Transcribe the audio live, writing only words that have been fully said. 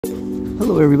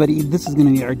Hello everybody, this is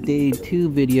going to be our day 2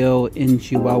 video in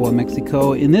Chihuahua,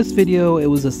 Mexico. In this video, it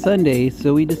was a Sunday,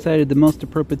 so we decided the most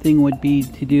appropriate thing would be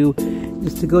to do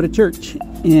is to go to church.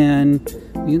 And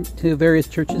we went to various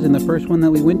churches, and the first one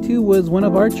that we went to was one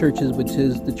of our churches, which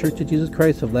is the Church of Jesus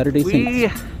Christ of Latter-day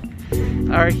Saints. We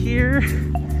are here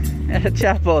at a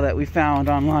chapel that we found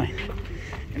online,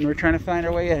 and we're trying to find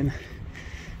our way in.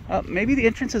 Maybe the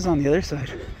entrance is on the other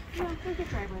side. Yeah, there's a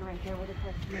driveway right there where the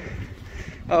question is.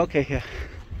 Oh, okay, yeah.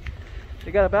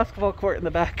 They got a basketball court in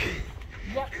the back.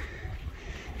 Yep.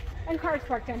 And cars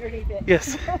parked underneath it.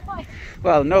 Yes.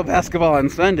 Well, no basketball on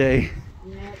Sunday.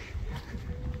 Yep.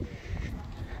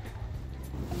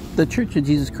 The Church of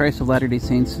Jesus Christ of Latter-day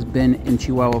Saints has been in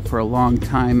Chihuahua for a long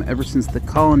time, ever since the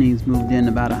colonies moved in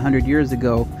about 100 years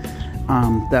ago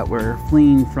that were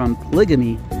fleeing from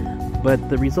polygamy. But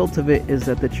the result of it is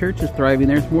that the church is thriving.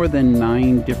 There's more than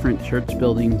 9 different church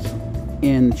buildings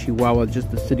in Chihuahua,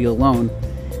 just the city alone.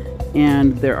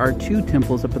 And there are 2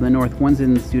 temples up in the north. One's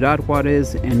in Ciudad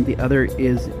Juarez and the other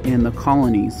is in the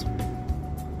colonies.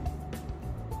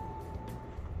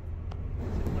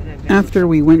 After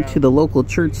we went to the local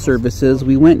church services,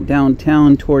 we went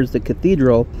downtown towards the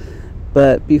cathedral.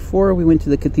 But before we went to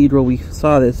the cathedral, we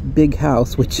saw this big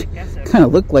house, which kind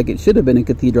of looked like it should have been a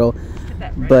cathedral.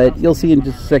 But you'll see in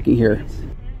just a second here.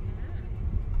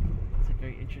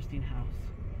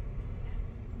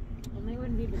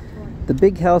 The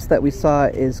big house that we saw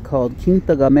is called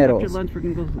Quinta Gameros.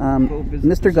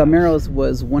 Mr. Gameros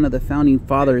was one of the founding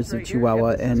fathers of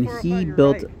Chihuahua, and he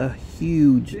built a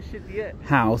huge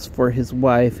house for his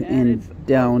wife in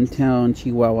downtown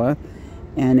Chihuahua,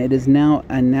 and it is now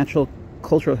a natural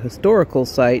cultural historical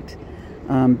site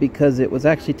because it was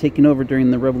actually taken over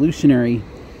during the Revolutionary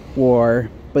War,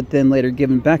 but then later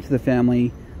given back to the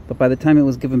family. But by the time it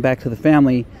was given back to the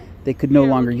family, they could no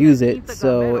longer use it,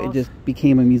 so it just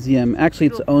became a museum. Actually,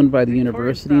 it's owned by the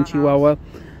university in Chihuahua,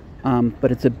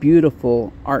 but it's a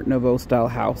beautiful Art Nouveau style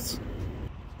house.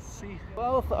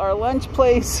 Both our lunch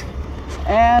place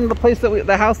and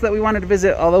the house that we wanted to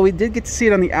visit, although we did get to see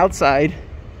it on the outside,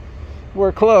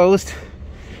 were closed.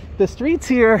 The streets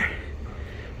here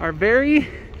are very,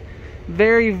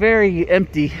 very, very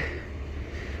empty.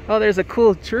 Oh, there's a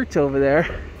cool church over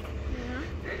there.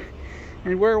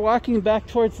 And we're walking back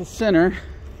towards the center,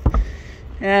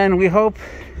 and we hope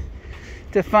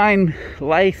to find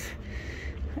life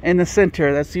in the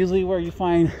center. That's usually where you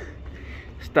find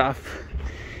stuff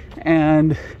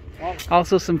and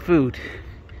also some food.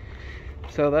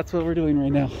 So that's what we're doing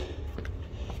right now.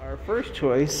 Our first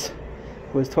choice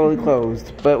was totally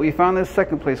closed, but we found this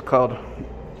second place called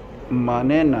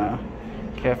Manena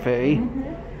Cafe,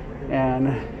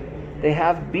 and they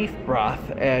have beef broth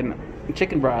and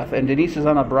chicken broth, and Denise is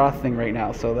on a broth thing right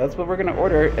now, so that's what we're gonna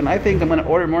order. And I think I'm gonna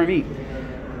order more meat,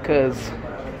 because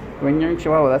when you're in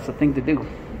Chihuahua, that's the thing to do.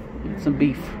 Eat some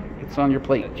beef. It's on your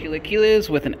plate. Chilaquiles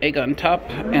with an egg on top,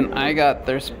 and I got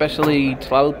their specialty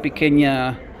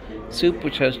tlalpequeña soup,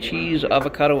 which has cheese,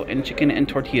 avocado, and chicken and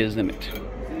tortillas in it.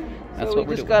 That's what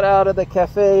we just got out of the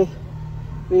cafe.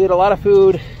 We ate a lot of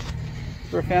food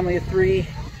for a family of 3,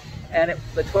 and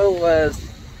the total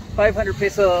was 500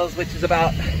 pesos, which is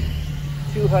about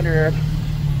 500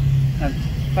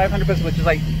 pesos, which is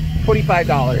like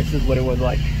 $25 is what it was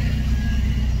like.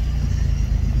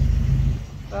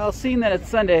 Well, seeing that it's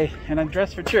Sunday and I'm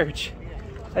dressed for church,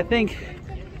 I think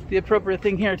the appropriate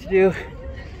thing here to do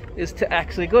is to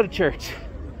actually go to church.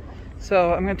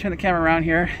 So I'm going to turn the camera around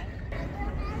here,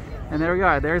 and there we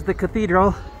are. There's the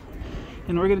cathedral,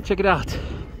 and we're going to check it out.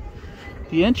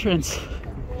 The entrance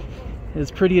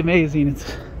is pretty amazing.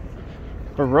 It's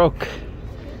Baroque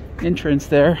entrance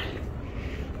there.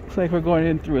 Looks like we're going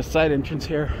in through a side entrance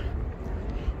here.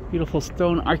 Beautiful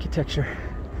stone architecture.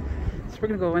 So we're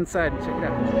gonna go inside and check it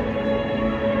out.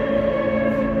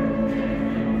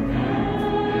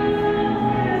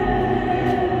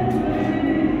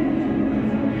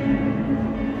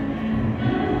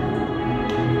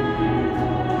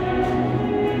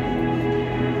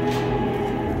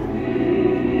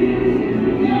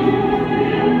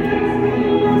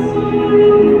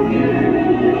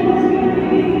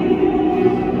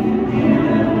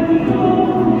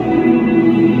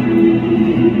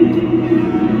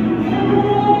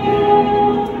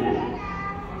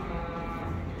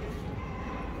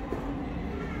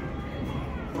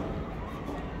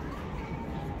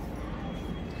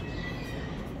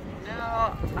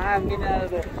 I'm getting out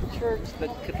of the church, the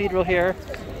cathedral here.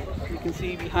 You can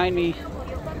see behind me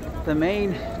the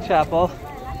main chapel,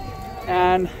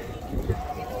 and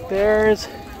there's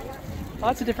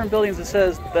lots of different buildings. It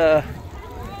says the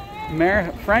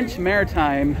French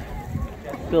Maritime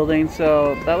building.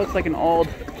 So that looks like an old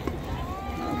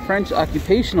French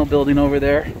occupational building over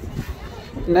there,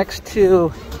 next to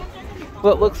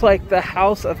what looks like the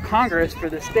House of Congress for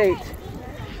the state.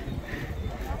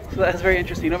 So that's very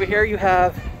interesting. Over here you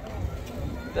have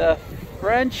the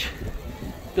French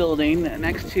building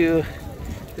next to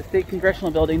the state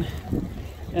congressional building,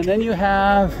 and then you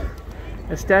have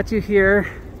a statue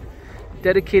here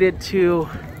dedicated to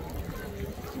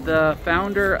the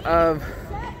founder of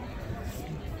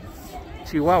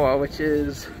Chihuahua, which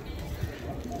is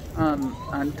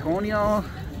Antonio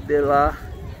de la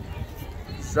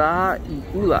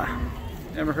Zaigula.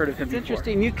 Never heard of him before. It's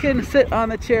interesting, you can sit on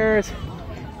the chairs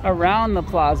around the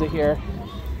plaza here,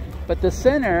 but the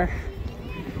center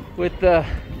with the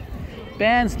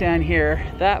bandstand here,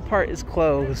 that part is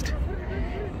closed.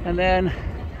 And then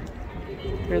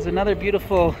there's another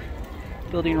beautiful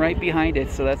building right behind it,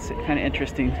 so that's kind of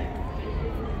interesting.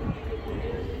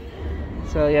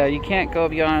 So yeah, you can't go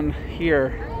beyond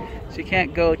here, so you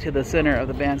can't go to the center of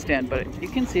the bandstand, but you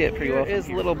can see it pretty well. There is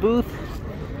a little booth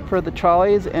for the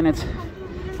trolleys, and it's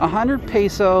 100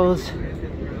 pesos,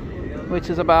 which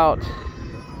is about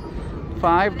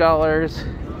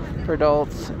 $5 for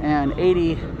adults, and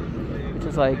 80, which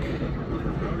is like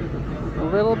a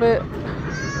little bit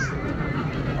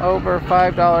over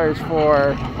 $5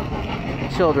 for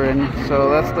children. So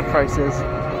that's the prices.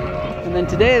 And then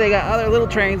today they got other little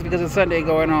trains because it's Sunday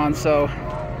going on, so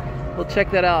we'll check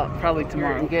that out probably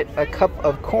tomorrow. And get a cup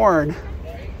of corn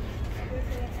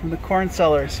from the corn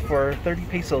sellers for 30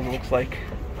 pesos, it looks like.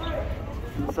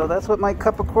 So that's what my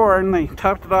cup of corn, they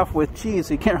topped it off with cheese,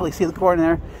 so you can't really see the corn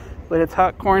there, but it's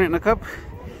hot corn in a cup,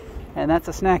 and that's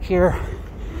a snack here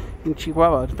in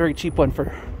Chihuahua. It's a very cheap one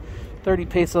for 30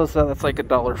 pesos, so that's like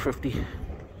 $1.50.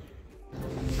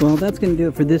 Well, that's going to do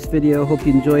it for this video. Hope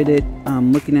you enjoyed it.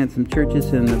 Looking at some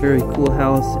churches and a very cool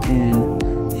house in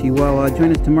Chihuahua.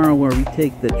 Join us tomorrow where we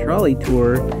take the trolley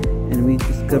tour and we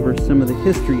discover some of the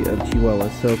history of Chihuahua.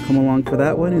 So come along for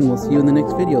that one, and we'll see you in the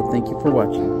next video. Thank you for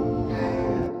watching.